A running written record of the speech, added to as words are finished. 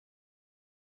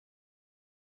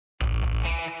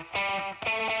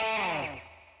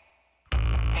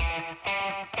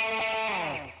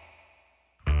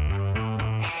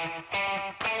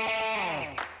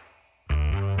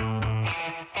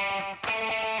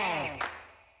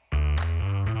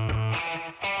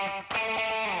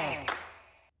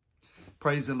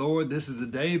Praise the Lord. This is the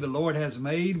day the Lord has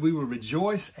made. We will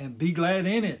rejoice and be glad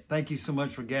in it. Thank you so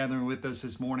much for gathering with us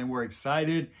this morning. We're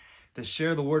excited to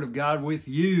share the Word of God with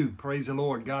you. Praise the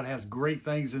Lord. God has great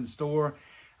things in store.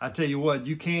 I tell you what,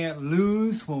 you can't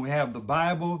lose when we have the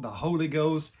Bible, the Holy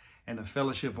Ghost, and the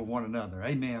fellowship of one another.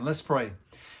 Amen. Let's pray.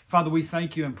 Father, we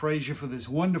thank you and praise you for this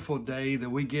wonderful day that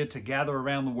we get to gather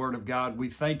around the Word of God. We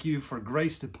thank you for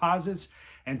grace deposits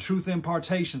and truth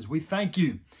impartations. We thank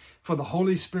you for the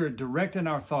Holy Spirit directing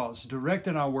our thoughts,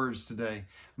 directing our words today.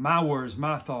 My words,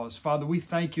 my thoughts. Father, we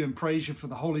thank you and praise you for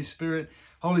the Holy Spirit.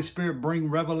 Holy Spirit, bring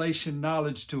revelation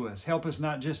knowledge to us. Help us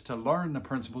not just to learn the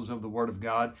principles of the Word of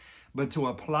God, but to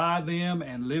apply them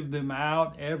and live them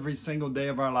out every single day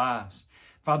of our lives.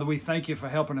 Father, we thank you for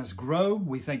helping us grow.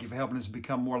 We thank you for helping us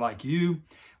become more like you.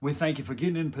 We thank you for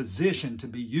getting in position to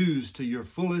be used to your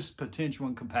fullest potential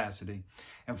and capacity.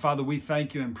 And Father, we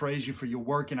thank you and praise you for your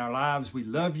work in our lives. We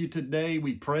love you today.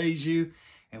 We praise you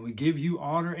and we give you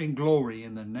honor and glory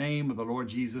in the name of the Lord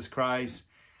Jesus Christ.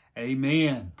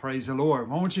 Amen. Praise the Lord.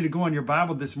 I want you to go in your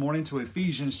Bible this morning to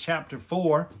Ephesians chapter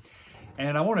 4.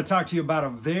 And I want to talk to you about a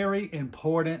very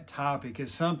important topic.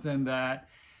 It's something that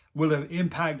will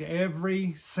impact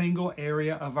every single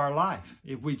area of our life.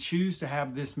 If we choose to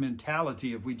have this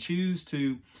mentality, if we choose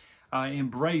to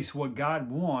embrace what God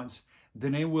wants,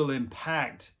 then it will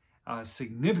impact,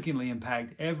 significantly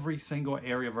impact every single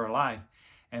area of our life.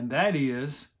 And that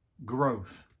is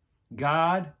growth.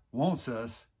 God wants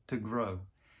us to grow.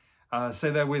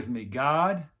 Say that with me.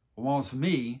 God wants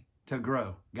me to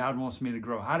grow. God wants me to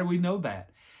grow. How do we know that?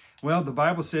 Well, the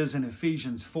Bible says in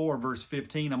Ephesians 4, verse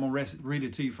 15, I'm going to read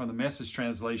it to you from the Message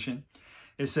translation.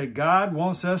 It said, God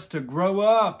wants us to grow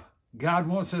up. God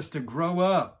wants us to grow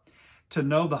up, to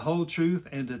know the whole truth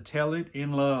and to tell it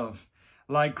in love.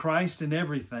 Like Christ in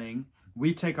everything,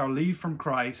 we take our lead from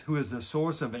Christ, who is the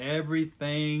source of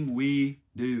everything we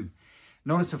do.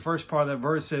 Notice the first part of that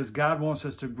verse says, God wants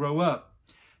us to grow up.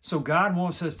 So God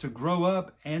wants us to grow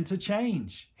up and to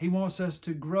change. He wants us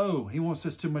to grow. He wants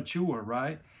us to mature,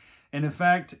 right? And in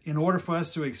fact, in order for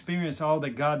us to experience all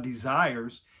that God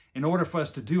desires, in order for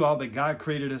us to do all that God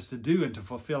created us to do and to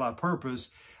fulfill our purpose,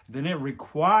 then it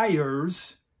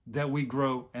requires that we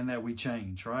grow and that we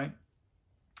change, right?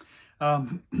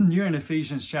 You're in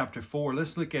Ephesians chapter 4.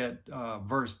 Let's look at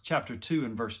chapter 2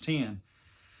 and verse 10.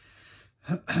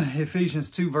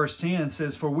 Ephesians 2 verse 10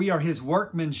 says, for we are his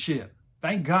workmanship.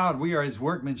 Thank God we are his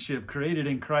workmanship, created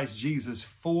in Christ Jesus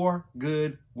for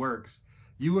good works.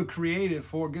 You were created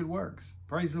for good works.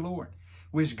 Praise the Lord.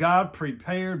 Which God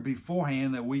prepared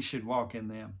beforehand that we should walk in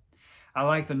them. I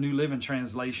like the New Living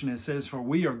Translation. It says, for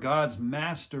we are God's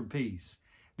masterpiece.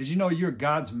 Did you know you're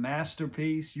God's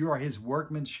masterpiece? You are his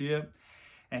workmanship.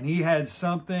 And he had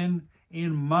something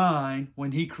in mind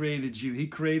when he created you. He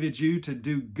created you to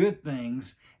do good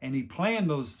things. And he planned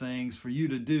those things for you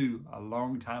to do a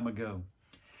long time ago.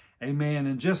 Amen.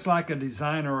 And just like a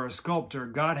designer or a sculptor,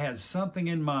 God has something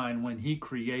in mind when he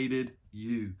created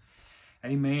you.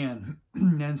 Amen.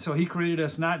 And so he created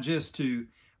us not just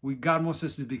God wants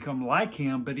us to become like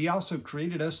him, but he also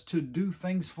created us to do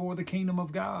things for the kingdom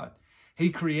of God.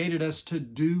 He created us to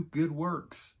do good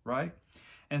works, right?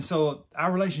 And so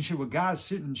our relationship with God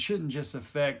shouldn't just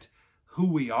affect who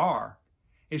we are.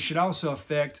 It should also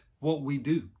affect what we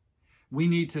do. We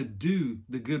need to do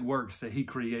the good works that he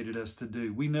created us to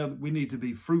do. We know we need to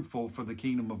be fruitful for the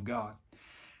kingdom of God.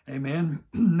 Amen.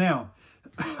 Now,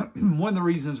 one of the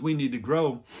reasons we need to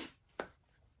grow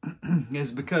is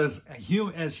because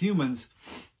as humans,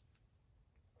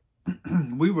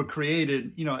 we were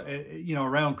created,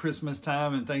 around Christmas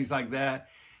time and things like that.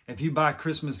 If you buy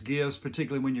Christmas gifts,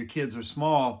 particularly when your kids are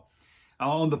small,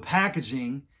 on the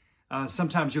packaging,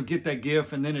 sometimes you'll get that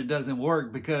gift and then it doesn't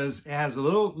work because it has a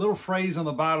little phrase on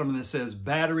the bottom that says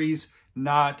batteries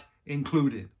not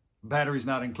included. Batteries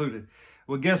not included.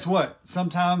 Well, guess what?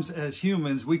 Sometimes as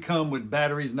humans, we come with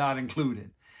batteries not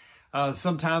included.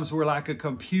 Sometimes we're like a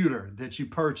computer that you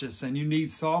purchase and you need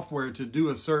software to do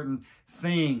a certain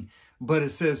thing, but it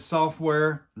says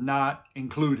software not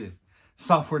included.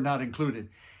 Software not included.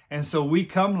 And so we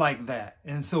come like that.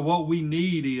 And so what we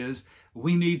need is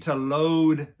we need to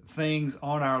load things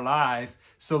on our life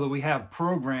so that we have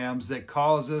programs that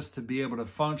cause us to be able to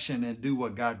function and do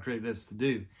what God created us to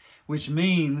do, which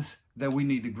means that we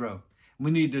need to grow.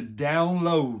 We need to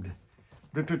download.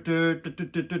 We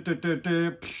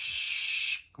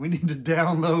need to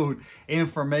download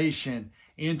information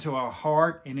into our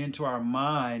heart and into our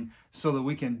mind so that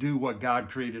we can do what God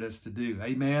created us to do.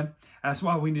 Amen. That's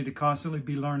why we need to constantly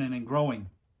be learning and growing.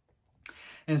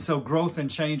 And so growth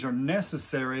and change are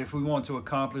necessary if we want to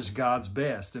accomplish God's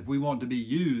best. If we want to be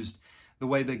used the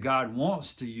way that God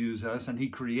wants to use us and he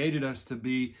created us to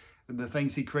be the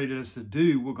things he created us to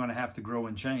do, we're going to have to grow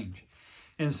and change.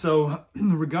 And so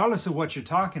regardless of what you're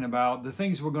talking about, the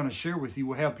things we're going to share with you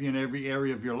will help you in every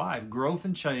area of your life. Growth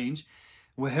and change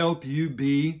will help you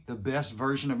be the best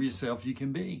version of yourself you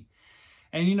can be.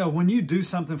 And you know, when you do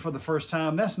something for the first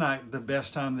time, that's not the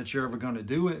best time that you're ever going to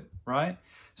do it, right?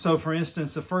 So for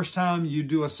instance, the first time you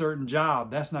do a certain job,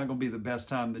 that's not going to be the best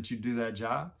time that you do that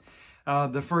job.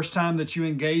 The first time that you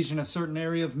engage in a certain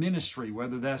area of ministry,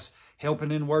 whether that's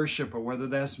helping in worship or whether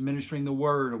that's ministering the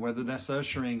word or whether that's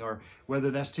ushering or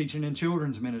whether that's teaching in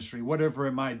children's ministry, whatever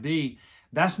it might be,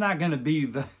 that's not going to be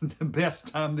the best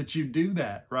time that you do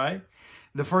that, right?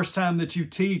 The first time that you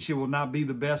teach, it will not be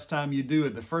the best time you do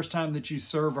it. The first time that you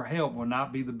serve or help will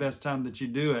not be the best time that you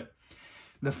do it.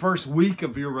 The first week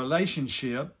of your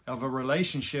relationship,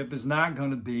 is not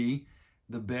going to be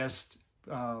the best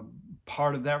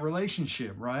part of that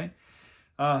relationship, right?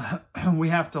 We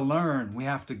have to learn. We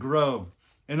have to grow.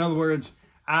 In other words,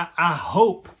 I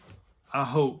hope,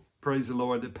 praise the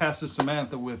Lord, that Pastor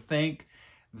Samantha will think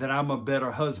that I'm a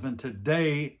better husband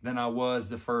today than I was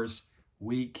the first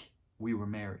week we were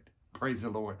married. Praise the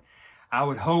Lord. I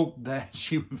would hope that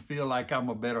she would feel like I'm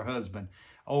a better husband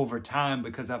over time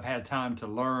because I've had time to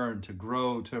learn, to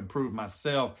grow, to improve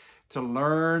myself, to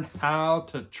learn how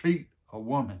to treat a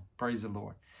woman. Praise the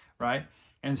Lord, right?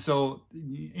 And so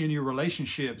in your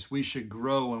relationships, we should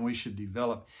grow and we should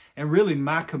develop. And really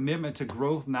my commitment to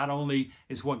growth not only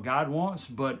is what God wants,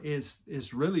 but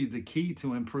it's really the key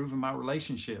to improving my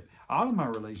relationship, all of my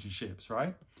relationships,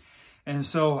 right? And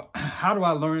so how do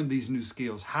I learn these new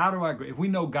skills? How do I grow? If we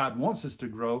know God wants us to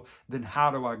grow, then how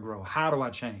do I grow? How do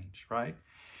I change, right?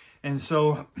 And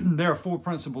so there are 4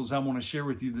 principles I want to share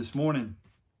with you this morning.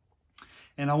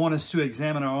 And I want us to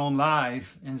examine our own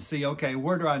life and see, okay,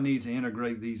 where do I need to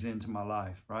integrate these into my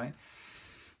life, right?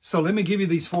 So let me give you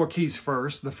these 4 keys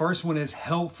first. The first one is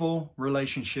helpful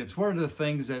relationships. What are the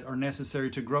things that are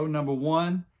necessary to grow? Number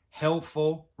 1,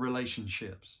 helpful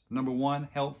relationships. Number 1,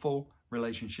 helpful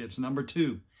relationships. Number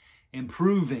 2,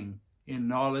 improving in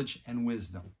knowledge and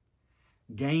wisdom.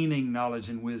 Gaining knowledge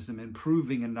and wisdom,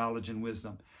 improving in knowledge and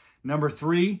wisdom. Number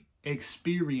 3,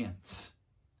 experience.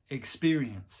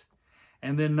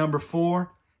 And then number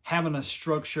 4, having a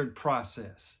structured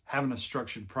process.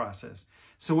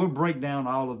 So we'll break down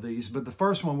all of these, but the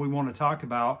first one we want to talk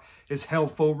about is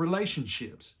helpful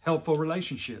relationships.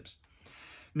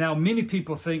 Now, many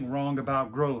people think wrong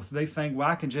about growth. They think, well,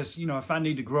 I can just, if I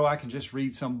need to grow, I can just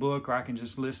read some book or I can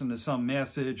just listen to some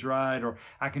message, right? Or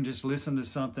I can just listen to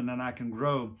something and I can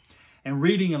grow. And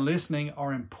reading and listening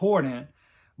are important,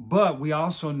 but we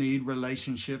also need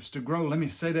relationships to grow. Let me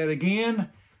say that again.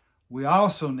 We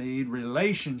also need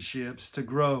relationships to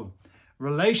grow.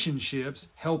 Relationships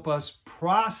help us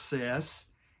process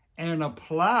and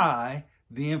apply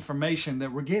the information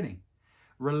that we're getting.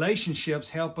 Relationships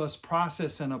help us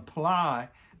process and apply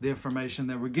the information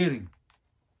that we're getting.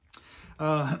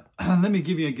 Let me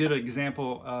give you a good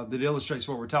example that illustrates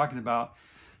what we're talking about.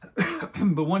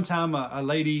 But one time a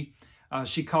lady,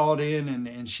 she called in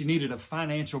and she needed a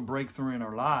financial breakthrough in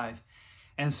her life.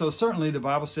 And so certainly the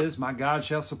Bible says, my God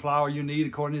shall supply all you need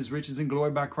according to his riches and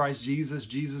glory by Christ Jesus.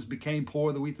 Jesus became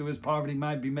poor that we through his poverty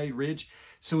might be made rich.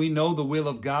 So we know the will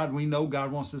of God. We know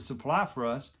God wants to supply for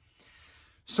us.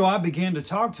 So I began to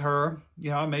talk to her.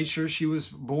 I made sure she was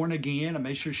born again. I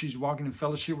made sure she's walking in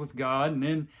fellowship with God.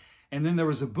 And then there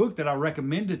was a book that I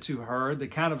recommended to her that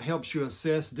kind of helps you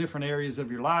assess different areas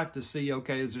of your life to see,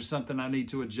 okay, is there something I need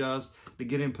to adjust to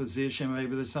get in position?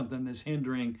 Maybe there's something that's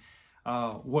hindering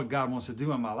what God wants to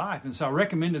do in my life. And so I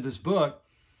recommended this book.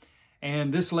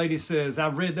 And this lady says,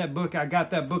 I've read that book. I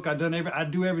got that book. I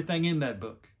do everything in that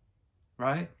book.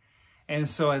 Right? And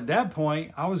so at that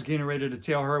point, I was getting ready to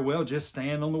tell her, well, just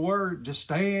stand on the word. Just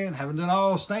stand. Haven't done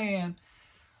all, stand.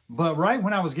 But right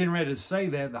when I was getting ready to say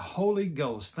that, the Holy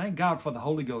Ghost, thank God for the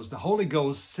Holy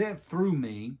Ghost said through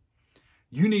me,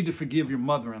 you need to forgive your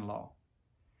mother-in-law.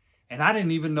 And I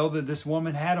didn't even know that this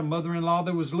woman had a mother-in-law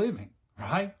that was living.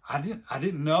 Right? I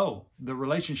didn't know the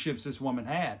relationships this woman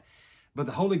had. But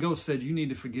the Holy Ghost said, you need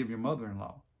to forgive your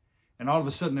mother-in-law. And all of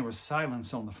a sudden there was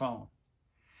silence on the phone.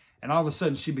 And all of a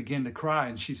sudden she began to cry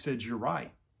and she said, you're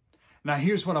right. Now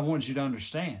here's what I want you to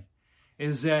understand,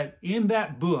 is that in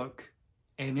that book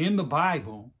and in the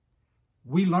Bible,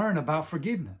 we learn about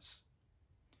forgiveness.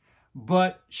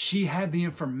 But she had the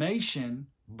information,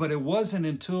 but it wasn't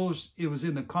until it was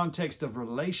in the context of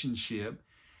relationship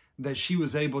that she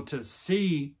was able to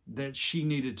see that she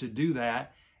needed to do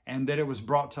that and that it was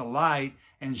brought to light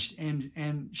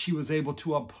and she was able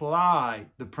to apply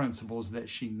the principles that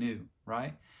she knew,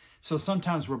 right? So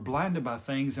sometimes we're blinded by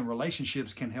things, and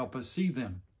relationships can help us see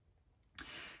them.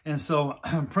 And so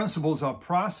principles are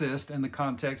processed in the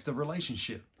context of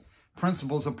relationship.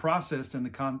 Principles are processed in the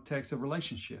context of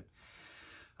relationship.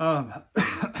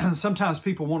 Sometimes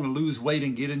people want to lose weight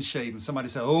and get in shape, and somebody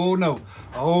say, oh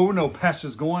no,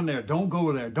 pastor's going there. Don't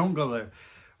go there. Don't go there.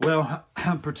 Well,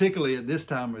 particularly at this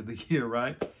time of the year,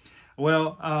 right?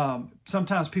 Well,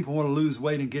 sometimes people want to lose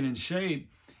weight and get in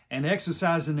shape, and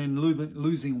exercising and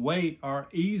losing weight are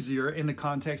easier in the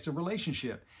context of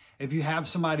relationship. If you have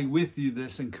somebody with you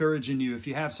that's encouraging you, if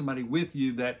you have somebody with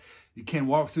you that you can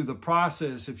walk through the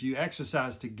process, if you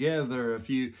exercise together,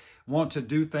 if you want to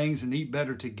do things and eat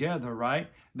better together, right?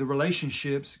 The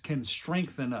relationships can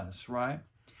strengthen us, right?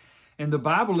 And the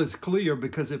Bible is clear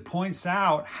because it points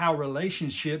out how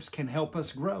relationships can help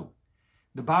us grow.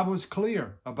 The Bible is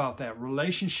clear about that.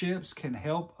 Relationships can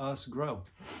help us grow.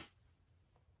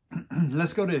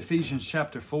 Let's go to Ephesians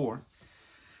chapter 4.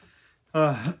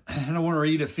 And I want to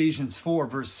read Ephesians 4,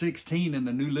 verse 16 in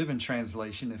the New Living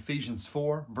Translation. Ephesians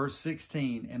 4, verse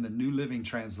 16 in the New Living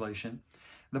Translation.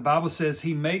 The Bible says,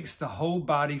 He makes the whole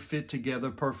body fit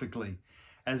together perfectly.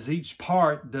 As each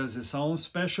part does its own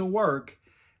special work,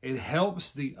 it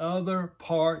helps the other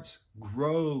parts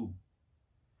grow.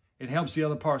 It helps the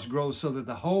other parts grow so that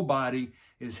the whole body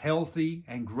is healthy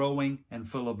and growing and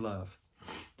full of love.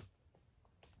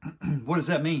 What does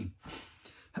that mean?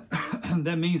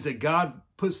 That means that God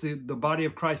puts the body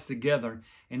of Christ together,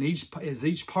 and as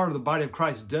each part of the body of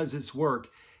Christ does its work,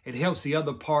 it helps the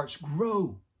other parts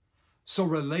grow. So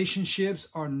relationships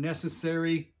are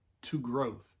necessary to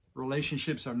growth.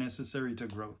 Relationships are necessary to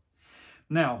growth.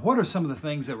 Now, what are some of the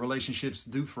things that relationships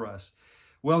do for us?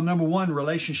 Well, number one,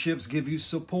 relationships give you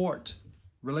support.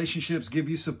 Relationships give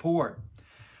you support.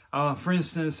 For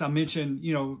instance, I mentioned,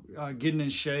 getting in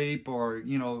shape, or, if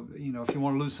you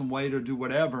want to lose some weight or do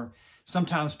whatever,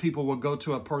 sometimes people will go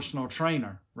to a personal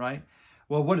trainer, right?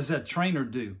 Well, what does that trainer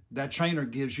do? That trainer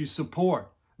gives you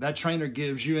support. That trainer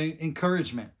gives you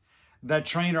encouragement. That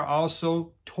trainer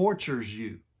also tortures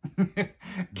you.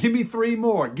 Give me 3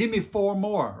 more. Give me 4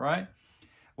 more, right?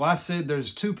 Well, I said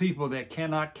there's 2 people that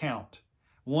cannot count.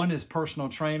 One is personal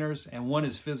trainers and one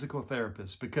is physical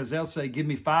therapists, because they'll say, give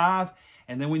me 5.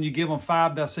 And then when you give them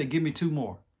 5, they'll say, give me 2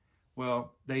 more.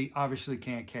 Well, they obviously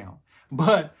can't count.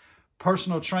 But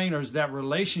personal trainers, that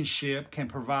relationship can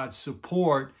provide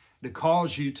support to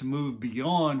cause you to move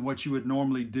beyond what you would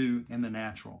normally do in the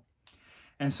natural.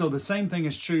 And so the same thing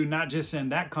is true, not just in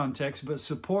that context, but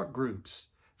support groups,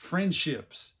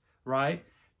 friendships, right?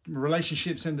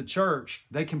 Relationships in the church,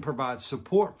 they can provide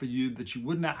support for you that you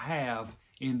would not have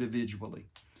individually.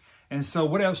 And so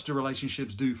what else do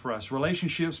relationships do for us?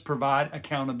 Relationships provide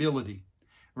accountability.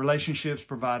 Relationships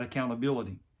provide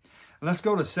accountability. Let's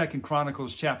go to 2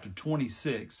 Chronicles chapter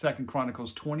 26. 2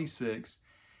 Chronicles 26,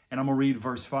 and I'm going to read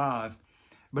verse 5.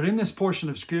 But in this portion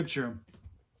of Scripture,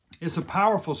 it's a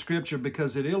powerful Scripture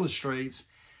because it illustrates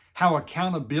how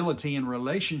accountability in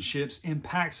relationships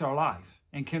impacts our life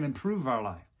and can improve our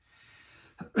life.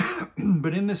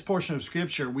 But in this portion of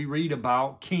Scripture, we read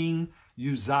about King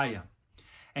Uzziah.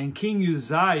 And King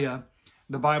Uzziah,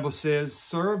 the Bible says,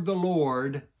 served the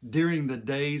Lord during the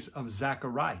days of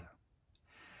Zechariah.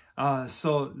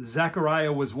 So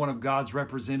Zechariah was one of God's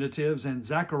representatives, and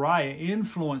Zechariah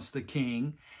influenced the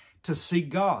king to seek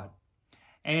God.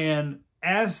 And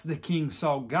as the king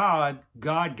saw God,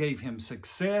 God gave him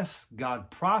success. God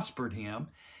prospered him.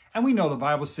 And we know the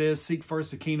Bible says, seek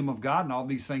first the kingdom of God, and all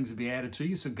these things will be added to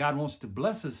you. So God wants to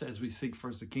bless us as we seek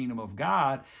first the kingdom of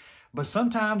God. But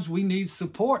sometimes we need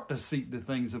support to seek the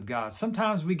things of God.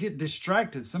 Sometimes we get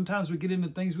distracted. Sometimes we get into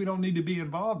things we don't need to be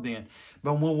involved in.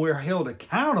 But when we're held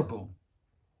accountable,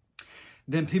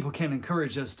 then people can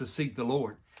encourage us to seek the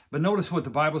Lord. But notice what the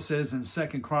Bible says in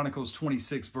 2 Chronicles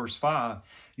 26, verse 5.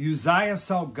 Uzziah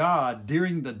sought God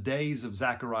during the days of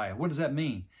Zechariah. What does that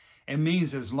mean? It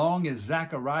means as long as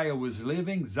Zechariah was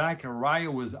living,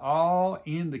 Zechariah was all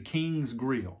in the king's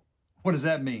grill. What does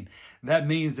that mean? That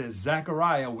means that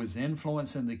Zechariah was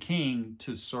influencing the king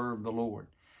to serve the Lord.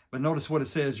 But notice what it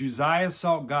says. Uzziah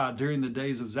sought God during the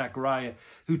days of Zechariah,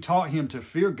 who taught him to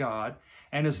fear God.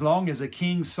 And as long as a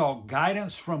king sought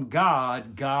guidance from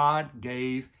God, God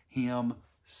gave him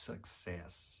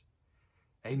success.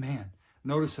 Amen.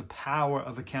 Notice the power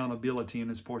of accountability in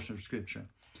this portion of Scripture.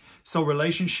 So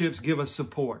relationships give us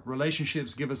support.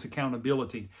 Relationships give us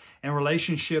accountability. And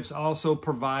relationships also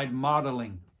provide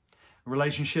modeling.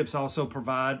 Relationships also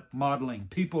provide modeling.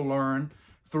 People learn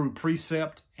through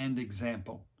precept and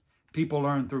example. People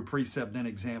learn through precept and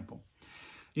example.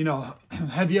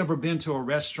 Have you ever been to a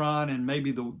restaurant and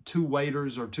maybe the 2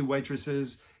 waiters or 2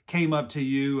 waitresses came up to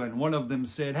you and one of them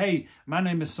said, hey, my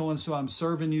name is so-and-so, I'm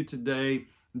serving you today.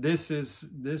 This is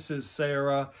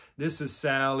Sarah, this is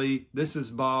Sally, this is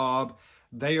Bob.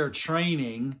 They are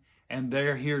training and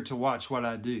they're here to watch what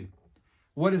I do.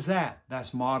 What is that?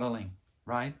 That's modeling,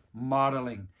 right?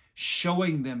 Modeling,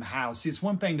 showing them how. See, it's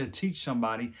one thing to teach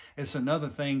somebody. It's another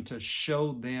thing to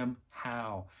show them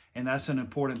how. And that's an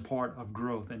important part of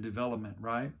growth and development,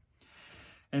 right?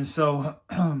 And so,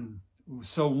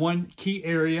 so one key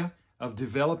area of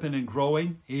developing and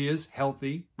growing is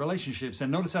healthy relationships.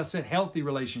 And notice I said healthy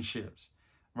relationships,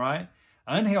 right?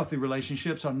 Unhealthy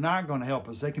relationships are not going to help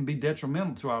us. They can be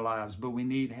detrimental to our lives, but we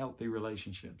need healthy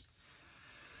relationships.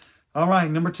 All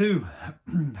right, number 2,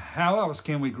 how else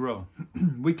can we grow?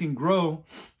 We can grow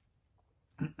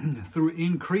through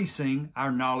increasing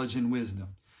our knowledge and wisdom.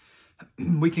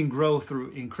 We can grow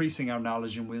through increasing our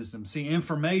knowledge and wisdom. See,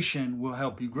 information will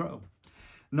help you grow.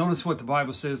 Notice what the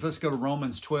Bible says. Let's go to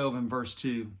Romans 12 and verse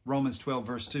 2. Romans 12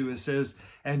 verse 2, it says,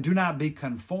 and do not be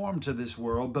conformed to this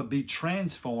world, but be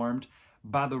transformed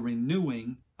by the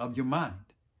renewing of your mind.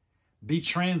 Be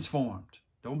transformed.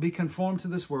 Don't be conformed to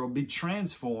this world. Be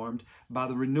transformed by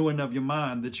the renewing of your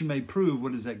mind, that you may prove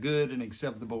what is that good and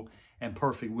acceptable and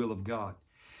perfect will of God.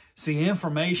 See,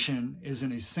 information is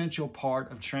an essential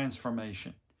part of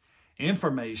transformation.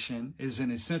 Information is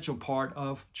an essential part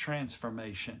of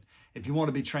transformation. If you want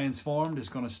to be transformed, it's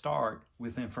going to start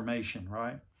with information,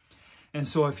 right? And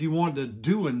so if you want to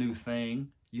do a new thing,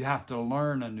 you have to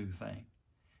learn a new thing.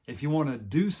 If you want to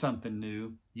do something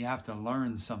new, you have to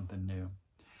learn something new.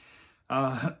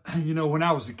 You know, when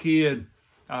I was a kid,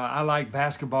 I liked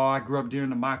basketball. I grew up during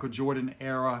the Michael Jordan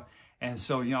era. And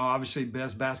so, you know, obviously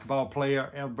best basketball player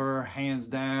ever, hands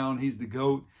down. He's the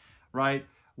GOAT, right?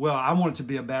 Well, I wanted to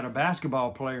be a better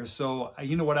basketball player. So,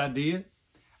 you know what I did?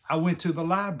 I went to the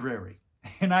library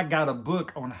and I got a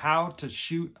book on how to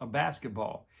shoot a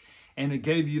basketball. And it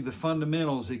gave you the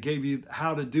fundamentals. It gave you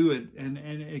how to do it. And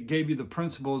it gave you the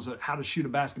principles of how to shoot a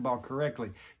basketball correctly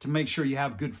to make sure you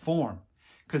have good form.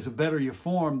 Because the better your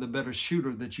form, the better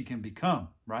shooter that you can become,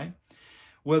 right?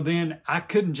 Well, then I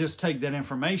couldn't just take that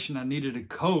information. I needed a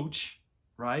coach,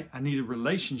 right? I needed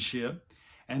relationship.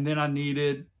 And then I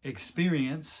needed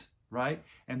experience, right?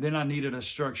 And then I needed a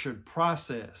structured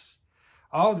process.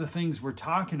 All the things we're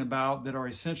talking about that are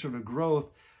essential to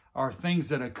growth are things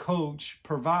that a coach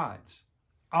provides.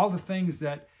 All the things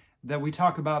that we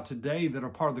talk about today that are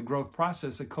part of the growth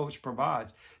process, a coach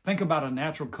provides. Think about a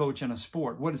natural coach in a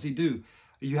sport. What does he do?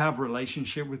 You have a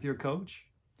relationship with your coach.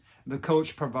 The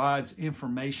coach provides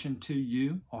information to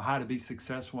you on how to be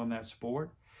successful in that sport.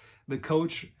 The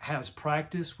coach has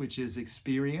practice, which is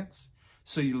experience.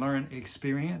 So you learn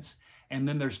experience. And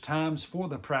then there's times for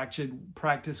the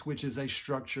practice, which is a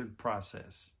structured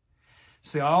process.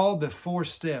 See, all the 4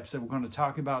 steps that we're going to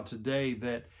talk about today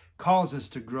that cause us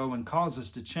to grow and cause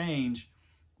us to change,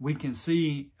 we can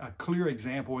see a clear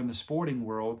example in the sporting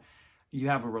world. You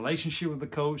have a relationship with the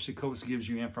coach gives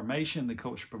you information, the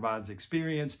coach provides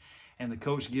experience, and the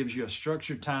coach gives you a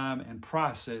structured time and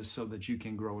process so that you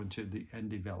can grow and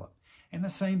develop. And the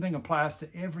same thing applies to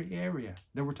every area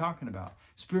that we're talking about.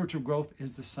 Spiritual growth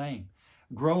is the same.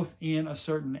 Growth in a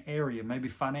certain area, maybe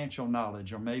financial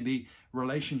knowledge or maybe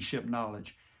relationship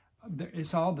knowledge.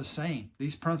 It's all the same.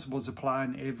 These principles apply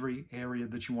in every area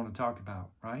that you want to talk about,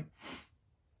 right?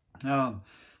 Now,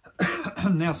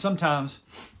 sometimes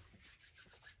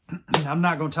I'm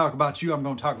not going to talk about you. I'm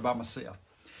going to talk about myself.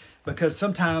 Because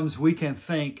sometimes we can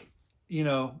think, you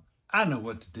know, I know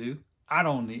what to do. I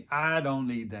don't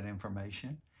need that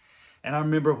information. And I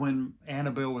remember when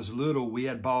Annabelle was little, we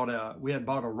had bought a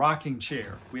rocking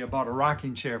chair. We had bought a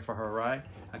rocking chair for her, right?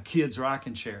 A kid's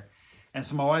rocking chair. And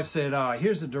so my wife said,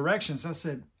 here's the directions. I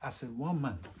said,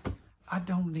 woman, I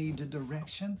don't need the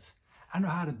directions. I know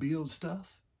how to build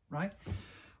stuff, right?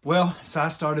 Well, so I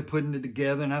started putting it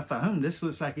together and I thought, this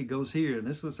looks like it goes here and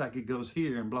this looks like it goes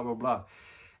here and blah, blah, blah.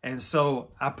 And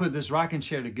so I put this rocking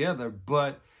chair together,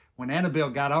 but when Annabelle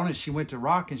got on it, she went to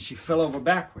rock and she fell over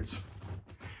backwards.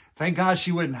 Thank God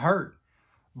she wasn't hurt.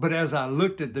 But as I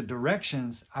looked at the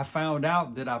directions, I found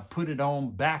out that I put it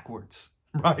on backwards,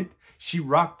 right? She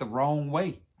rocked the wrong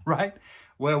way, right?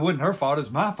 Well, it wasn't her fault, it's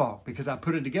my fault because I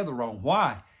put it together wrong.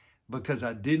 Why? Because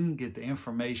I didn't get the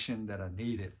information that I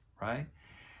needed, right?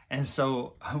 And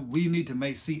so we need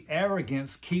to see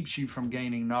arrogance keeps you from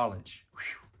gaining knowledge.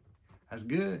 Whew, that's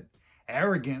good.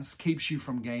 Arrogance keeps you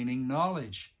from gaining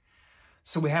knowledge.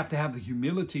 So we have to have the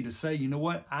humility to say, you know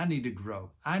what? I need to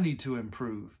grow. I need to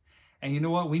improve. And you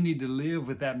know what? We need to live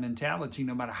with that mentality.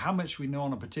 No matter how much we know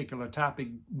on a particular topic,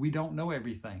 we don't know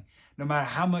everything. No matter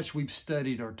how much we've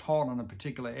studied or taught on a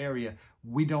particular area,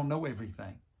 we don't know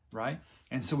everything. right?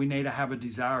 And so we need to have a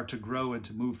desire to grow and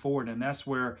to move forward. And that's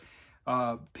where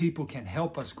people can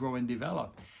help us grow and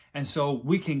develop. And so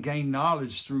we can gain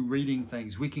knowledge through reading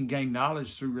things. We can gain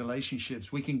knowledge through relationships.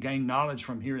 We can gain knowledge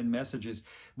from hearing messages.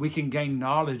 We can gain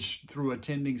knowledge through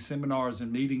attending seminars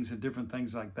and meetings and different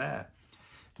things like that,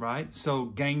 right? So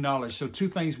gain knowledge. So 2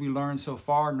 things we learned so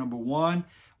far. Number 1,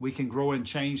 we can grow and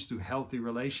change through healthy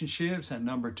relationships. And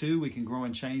number 2, we can grow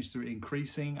and change through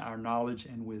increasing our knowledge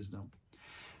and wisdom.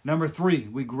 Number 3,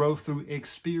 we grow through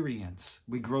experience.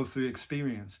 We grow through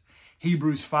experience.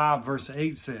 Hebrews 5 verse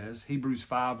 8 says, Hebrews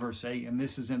 5 verse 8, and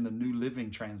this is in the New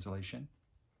Living Translation.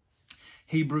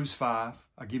 Hebrews 5,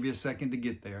 I'll give you a second to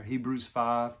get there. Hebrews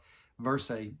 5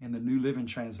 verse 8 in the New Living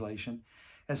Translation.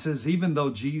 It says, even though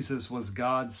Jesus was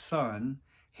God's son,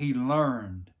 he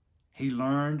learned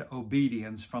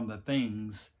obedience from the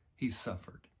things he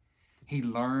suffered. He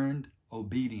learned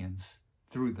obedience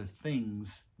through the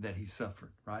things that he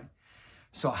suffered, right?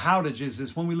 So how did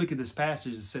Jesus, when we look at this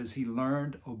passage, it says he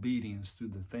learned obedience through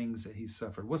the things that he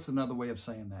suffered. What's another way of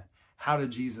saying that? How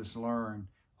did Jesus learn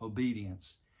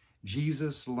obedience?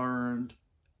 Jesus learned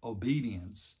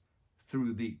obedience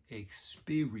through the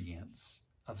experience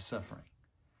of suffering,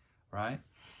 right?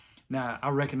 Now, I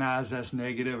recognize that's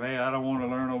negative. Hey, I don't want to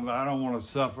learn, I don't want to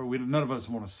suffer. None of us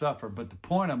want to suffer. But the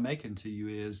point I'm making to you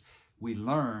is we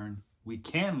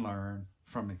can learn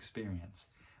from experience.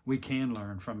 We can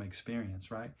learn from experience,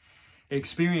 right?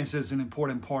 Experience is an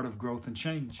important part of growth and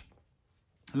change.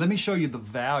 Let me show you the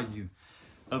value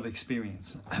of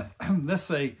experience. Let's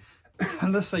say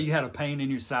you had a pain in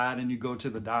your side and you go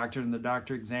to the doctor and the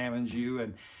doctor examines you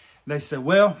and they say,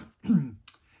 well,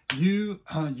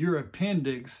 your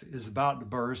appendix is about to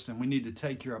burst and we need to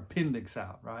take your appendix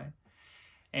out, right?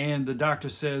 And the doctor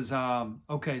says,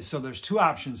 okay, so there's 2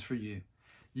 options for you.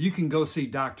 You can go see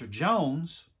Dr.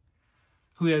 Jones,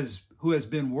 who has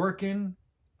been working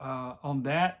on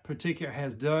that particular,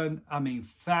 has done,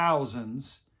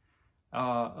 thousands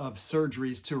of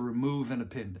surgeries to remove an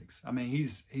appendix.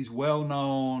 He's well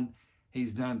known.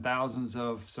 He's done thousands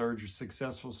of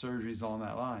successful surgeries on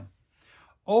that line.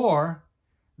 Or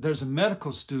there's a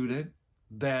medical student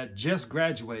that just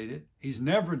graduated. He's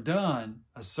never done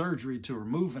a surgery to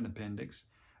remove an appendix,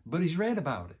 but he's read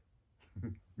about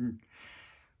it.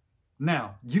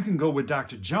 Now, you can go with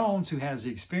Dr. Jones, who has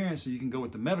the experience, or you can go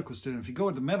with the medical student. If you go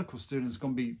with the medical student, it's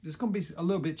going to be a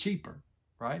little bit cheaper,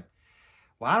 right?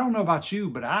 Well, I don't know about you,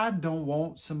 but I don't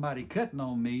want somebody cutting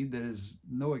on me that has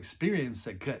no experience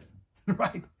at cutting,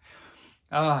 right?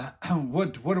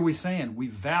 What are we saying? We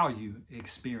value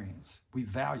experience. We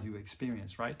value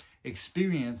experience, right?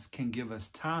 Experience can give us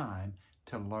time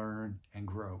to learn and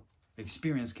grow.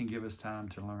 Experience can give us time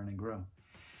to learn and grow.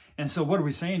 And so what are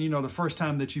we saying? The first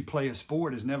time that you play a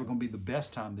sport is never going to be the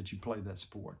best time that you play that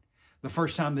sport. The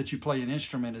first time that you play an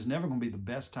instrument is never going to be the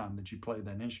best time that you play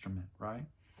that instrument, right?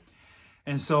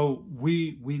 And so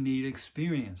we need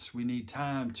experience. We need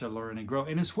time to learn and grow.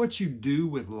 And it's what you do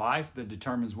with life that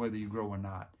determines whether you grow or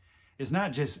not. It's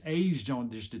not just age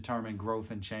don't just determine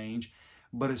growth and change,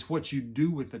 but it's what you do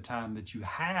with the time that you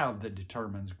have that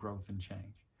determines growth and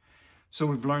change. So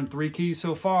we've learned 3 keys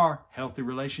so far: healthy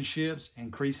relationships,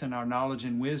 increasing our knowledge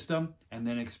and wisdom, and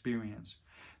then experience.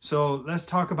 So let's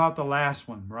talk about the last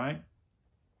one, right?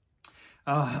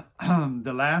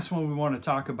 The last one we want to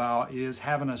talk about is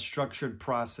having a structured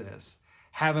process.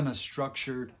 Having a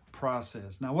structured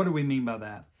process. Now, what do we mean by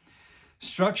that?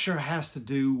 Structure has to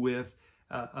do with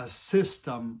a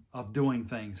system of doing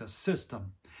things, a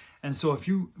system. And so if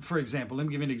you, for example, let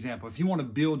me give you an example. If you want to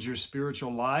build your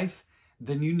spiritual life,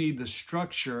 then you need the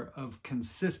structure of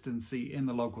consistency in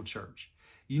the local church.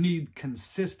 You need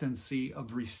consistency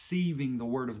of receiving the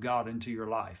word of God into your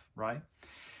life, right?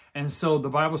 And so the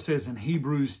Bible says in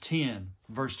Hebrews 10,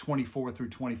 verse 24 through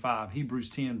 25, Hebrews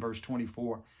 10, verse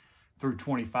 24 through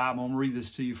 25, I'm going to read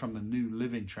this to you from the New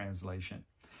Living Translation.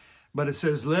 But it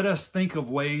says, let us think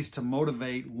of ways to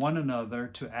motivate one another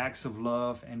to acts of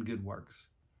love and good works.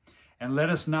 And let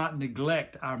us not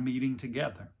neglect our meeting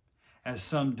together, as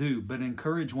some do, but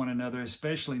encourage one another,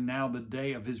 especially now the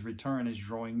day of his return is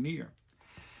drawing near.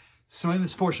 So in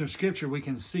this portion of Scripture, we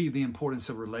can see the importance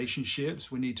of relationships.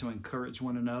 We need to encourage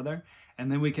one another. And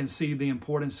then we can see the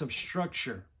importance of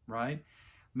structure, right?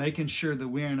 Making sure that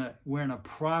we're in a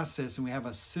process and we have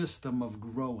a system of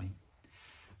growing.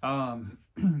 I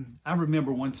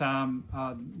remember one time,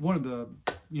 one of the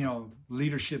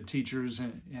leadership teachers,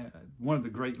 and one of the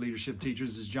great leadership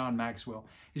teachers is John Maxwell.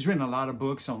 He's written a lot of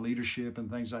books on leadership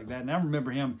and things like that. And I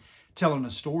remember him telling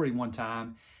a story one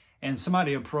time, and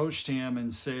somebody approached him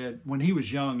and said, when he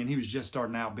was young and he was just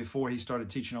starting out, before he started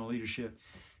teaching on leadership,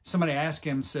 Somebody asked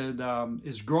him, said,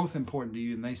 is growth important to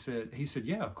you? And he said,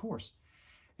 yeah, of course.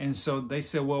 And so they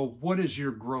said, well, what is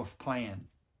your growth plan?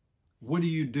 What do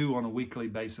you do on a weekly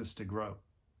basis to grow?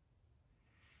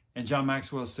 And John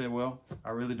Maxwell said, well, I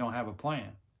really don't have a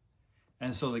plan.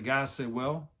 And so the guy said,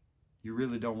 well, you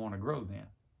really don't want to grow then.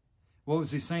 What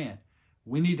was he saying?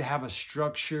 We need to have a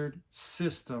structured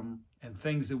system and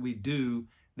things that we do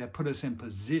that put us in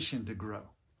position to grow,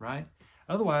 right?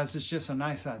 Otherwise, it's just a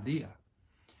nice idea.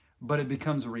 But it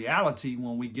becomes a reality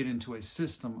when we get into a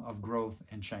system of growth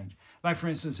and change. Like, for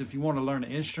instance, if you want to learn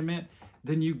an instrument,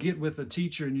 then you get with a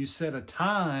teacher and you set a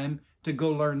time to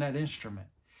go learn that instrument.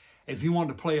 If you want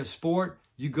to play a sport,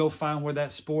 you go find where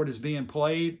that sport is being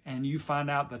played and you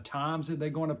find out the times that they're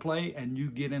going to play and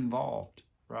you get involved,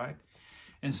 right?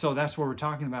 And so that's what we're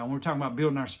talking about. When we're talking about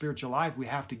building our spiritual life, we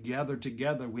have to gather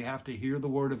together. We have to hear the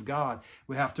word of God.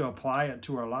 We have to apply it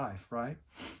to our life, right?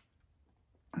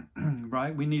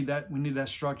 Right? We need that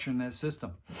structure and that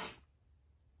system.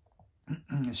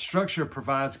 Structure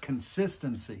provides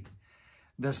consistency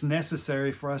that's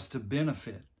necessary for us to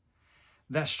benefit.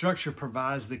 That structure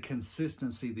provides the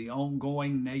consistency, the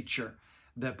ongoing nature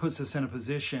that puts us in a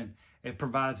position. It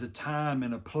provides a time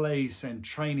and a place and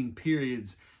training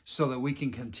periods so that we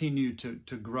can continue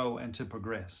to grow and to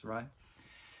progress, right?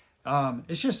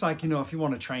 It's just like, if you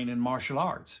want to train in martial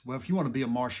arts. Well, if you want to be a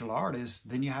martial artist,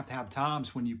 then you have to have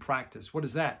times when you practice. What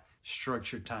is that?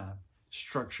 Structured time,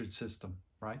 structured system,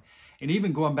 right? And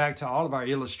even going back to all of our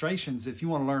illustrations, if you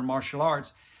want to learn martial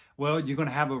arts, well, you're going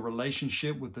to have a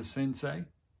relationship with the sensei.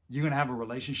 You're going to have a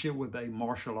relationship with a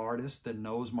martial artist that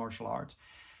knows martial arts.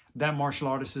 That martial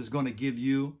artist is going to give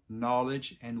you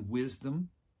knowledge and wisdom,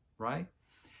 right?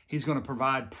 He's going to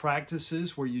provide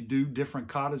practices where you do different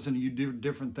katas and you do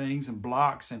different things and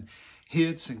blocks and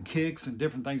hits and kicks and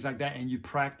different things like that. And you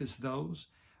practice those,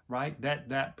 right?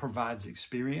 That provides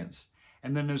experience.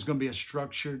 And then there's going to be a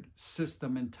structured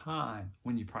system and time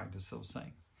when you practice those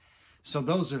things. So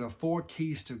those are the 4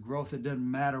 keys to growth. It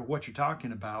doesn't matter what you're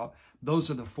talking about.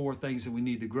 Those are the 4 things that we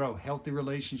need to grow. Healthy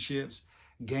relationships,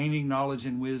 gaining knowledge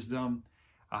and wisdom,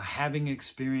 having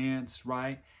experience,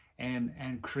 right?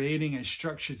 And creating a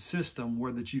structured system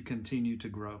where that you continue to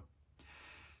grow.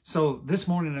 So this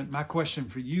morning, my question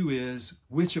for you is,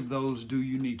 which of those do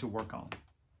you need to work on?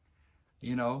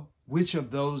 Which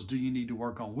of those do you need to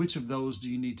work on? Which of those do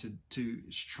you need to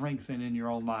strengthen in your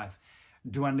own life?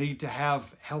 Do I need to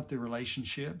have healthy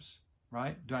relationships,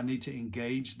 right? Do I need to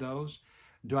engage those?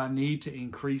 Do I need to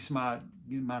increase my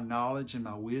knowledge and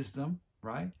my wisdom,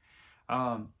 right?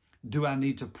 Do I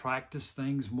need to practice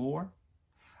things more?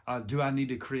 Do I need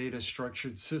to create a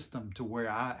structured system to where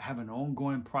I have an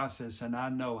ongoing process and I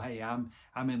know, hey,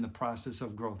 I'm in the process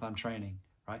of growth, I'm training,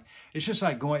 right? It's just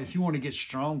like if you want to get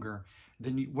stronger,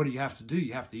 then what do you have to do?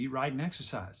 You have to eat right and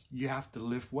exercise. You have to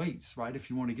lift weights, right, if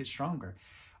you want to get stronger.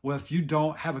 Well, if you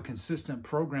don't have a consistent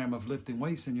program of lifting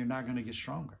weights, then you're not going to get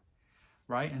stronger,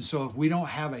 right? And so if we don't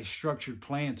have a structured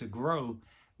plan to grow,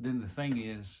 then the thing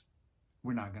is,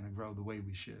 we're not going to grow the way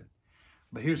we should.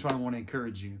 But here's what I want to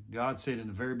encourage you. God said in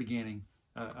the very beginning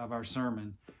of our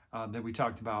sermon that we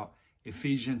talked about,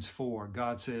 Ephesians 4,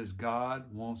 God says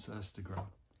God wants us to grow.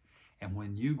 And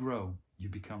when you grow, you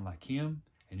become like Him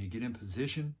and you get in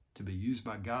position to be used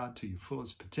by God to your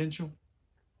fullest potential.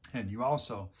 And you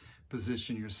also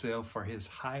position yourself for His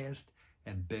highest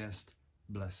and best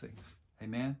blessings.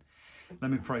 Amen.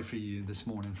 Let me pray for you this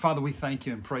morning. Father, we thank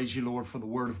you and praise you, Lord, for the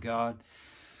Word of God.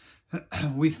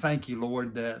 We thank you,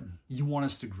 Lord, that you want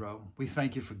us to grow. We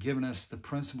thank you for giving us the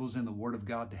principles in the Word of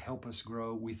God to help us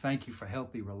grow. We thank you for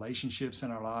healthy relationships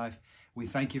in our life. We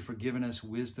thank you for giving us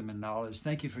wisdom and knowledge.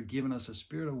 Thank you for giving us a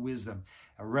spirit of wisdom,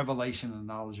 a revelation and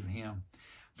knowledge of Him.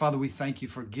 Father, we thank you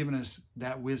for giving us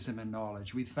that wisdom and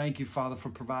knowledge. We thank you, Father, for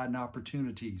providing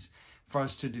opportunities for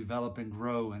us to develop and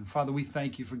grow. And Father, we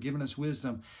thank you for giving us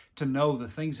wisdom to know the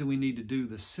things that we need to do,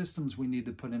 the systems we need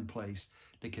to put in place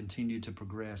to continue to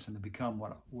progress and to become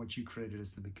what you created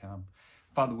us to become.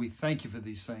 Father, we thank you for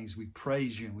these things. We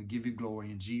praise you and we give you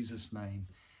glory in Jesus' name.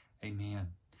 Amen.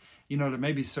 There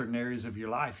may be certain areas of your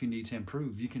life you need to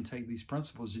improve. You can take these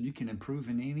principles and you can improve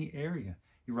in any area,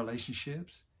 your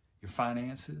relationships, your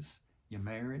finances, your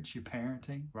marriage, your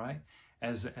parenting, right?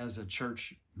 As a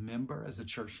church member, as a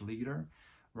church leader,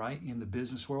 right? In the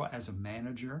business world, as a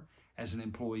manager, as an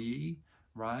employee,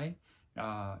 right?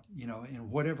 In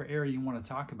whatever area you want to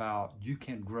talk about, you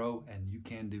can grow and you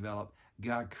can develop.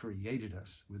 God created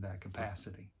us with that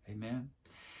capacity. Amen.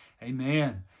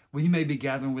 Amen. Well, you may be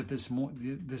gathering with this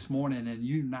morning and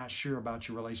you're not sure about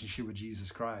your relationship with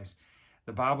Jesus Christ.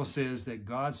 The Bible says that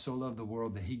God so loved the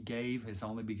world that he gave his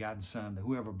only begotten Son, that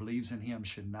whoever believes in him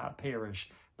should not perish,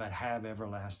 but have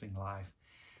everlasting life.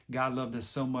 God loved us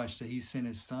so much that he sent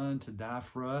his Son to die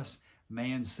for us.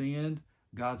 Man sinned.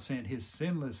 God sent his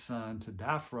sinless Son to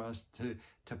die for us,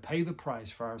 to pay the price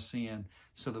for our sin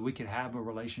so that we could have a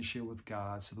relationship with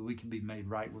God, so that we can be made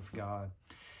right with God.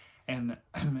 And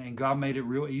God made it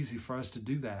real easy for us to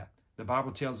do that. The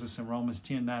Bible tells us in Romans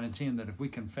 10:9-10 that if we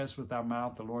confess with our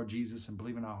mouth the Lord Jesus and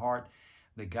believe in our heart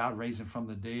that God raised him from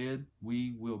the dead,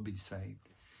 we will be saved.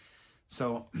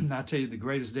 So I tell you, the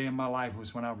greatest day in my life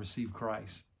was when I received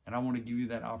Christ. And I want to give you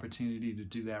that opportunity to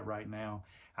do that right now.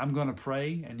 I'm going to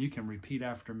pray, and you can repeat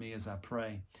after me as I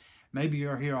pray. Maybe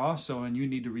you're here also and you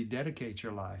need to rededicate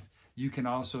your life. You can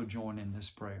also join in this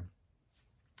prayer.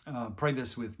 Pray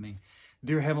this with me.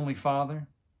 Dear Heavenly Father,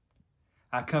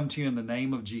 I come to you in the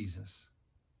name of Jesus.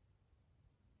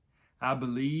 I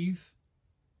believe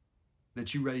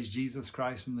that you raised Jesus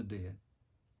Christ from the dead.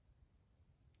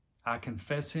 I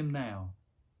confess him now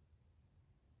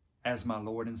as my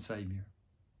Lord and Savior.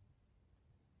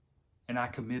 And I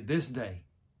commit this day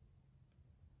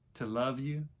to love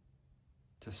you,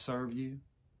 to serve you,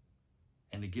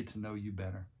 and to get to know you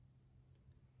better.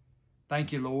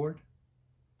 Thank you, Lord,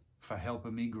 for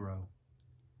helping me grow,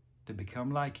 to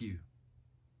become like you,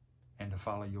 and to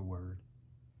follow your word.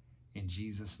 In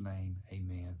Jesus' name,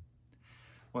 amen.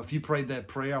 Well, if you prayed that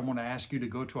prayer, I want to ask you to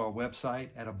go to our website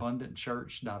at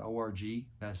abundantchurch.org.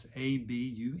 That's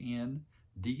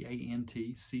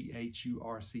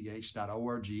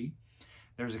abundantchurch.org.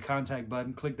 There's a contact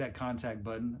button. Click that contact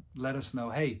button. Let us know,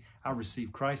 hey, I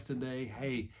received Christ today.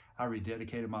 Hey, I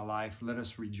rededicated my life. Let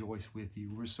us rejoice with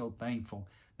you. We're so thankful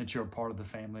that you're a part of the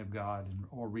family of God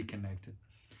or reconnected.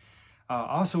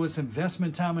 Also, it's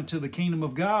investment time into the kingdom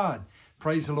of God.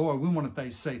 Praise the Lord. We want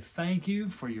to say thank you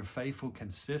for your faithful,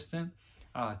 consistent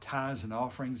tithes and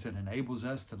offerings that enables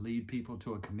us to lead people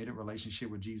to a committed relationship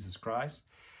with Jesus Christ.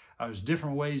 There's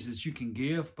different ways that you can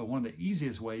give, but one of the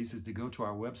easiest ways is to go to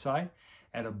our website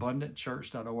at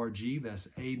abundantchurch.org. That's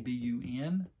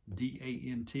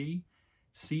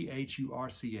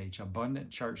ABUNDANTCHURCH,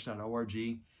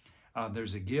 abundantchurch.org.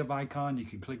 There's a give icon. You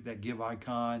can click that give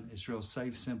icon. It's real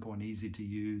safe, simple, and easy to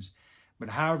use. But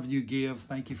however you give,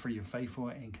 thank you for your faithful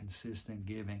and consistent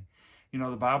giving. You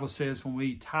know, the Bible says when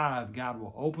we tithe, God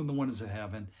will open the windows of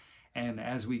heaven. And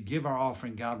as we give our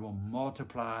offering, God will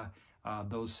multiply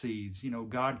those seeds. You know,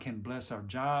 God can bless our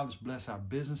jobs, bless our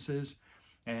businesses.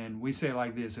 And we say it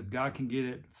like this: if God can get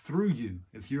it through you,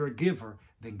 if you're a giver,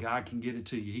 then God can get it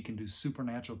to you. He can do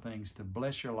supernatural things to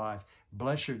bless your life,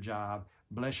 bless your job,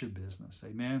 bless your business.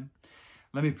 Amen.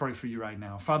 Let me pray for you right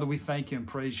now. Father, we thank you and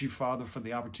praise you, Father, for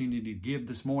the opportunity to give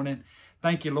this morning.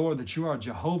 Thank you, Lord, that you are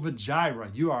Jehovah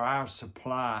Jireh. You are our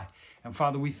supply. And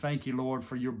Father, we thank you, Lord,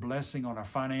 for your blessing on our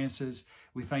finances.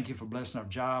 We thank you for blessing our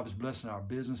jobs, blessing our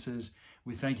businesses.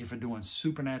 We thank you for doing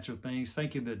supernatural things.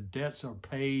 Thank you that debts are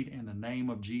paid in the name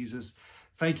of Jesus.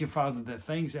 Thank you, Father, that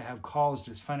things that have caused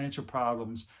us financial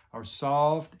problems are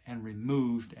solved and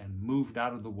removed and moved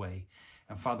out of the way.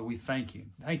 And Father, we thank you.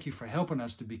 Thank you for helping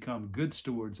us to become good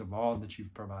stewards of all that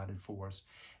you've provided for us.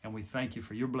 And we thank you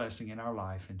for your blessing in our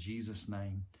life. In Jesus'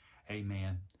 name,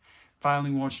 amen.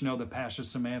 Finally, we want you to know that Pastor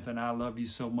Samantha and I love you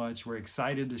so much. We're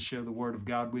excited to share the word of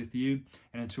God with you.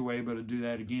 And until we're able to do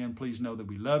that again, please know that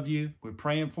we love you. We're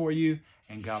praying for you,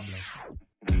 and God bless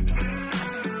you.